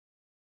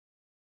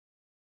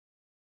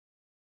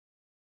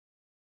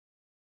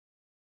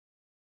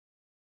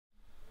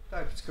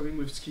tack, it's coming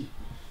with ski.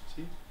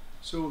 See?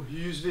 So you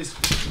use this.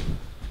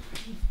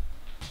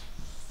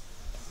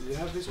 Do you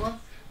have this one?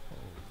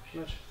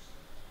 Watch.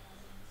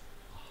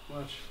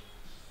 Watch.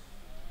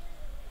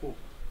 Oh.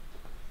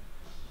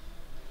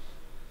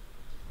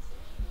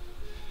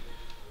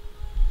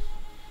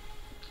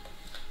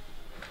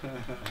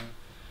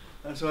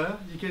 That's why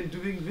you can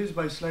doing this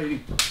by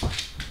sliding.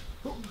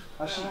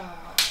 Ashi.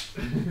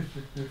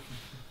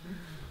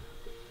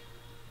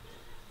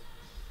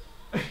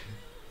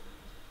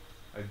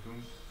 I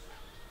don't.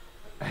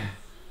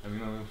 I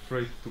mean, I'm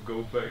afraid to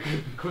go back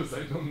because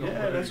I don't know.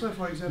 Yeah, that's why,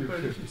 for example,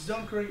 if it's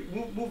done correct,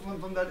 move on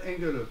from that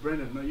angle,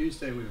 Brandon. No, you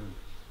stay with him.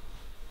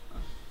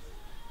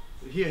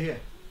 Here,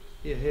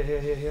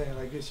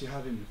 like this. You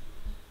have him.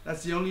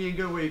 That's the only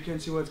angle where you can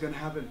see what's gonna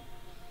happen.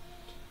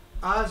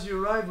 As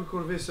you arrive, we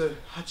call this a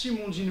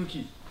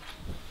Hachimonjinuki.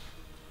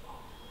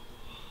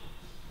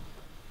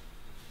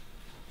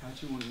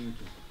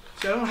 Hachimonjinuki.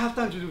 See, I don't have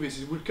time to do this.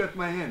 It will cut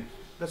my hand.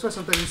 That's why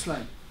sometimes it's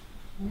slide.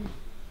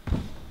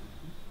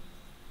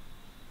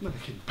 No, I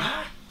can.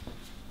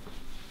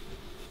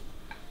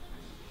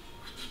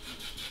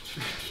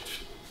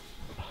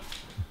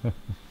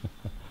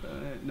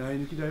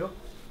 Nainuki da yo.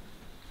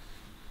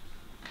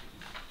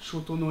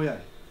 Shoto no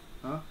yai.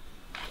 Huh?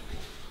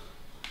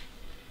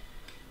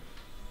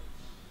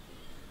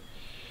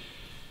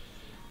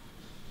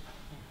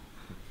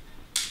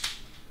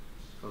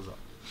 How's that?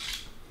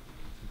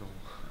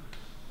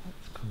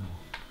 That's cool.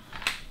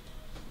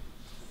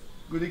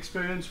 Good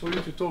experience for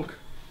you to talk,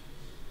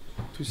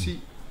 to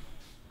see.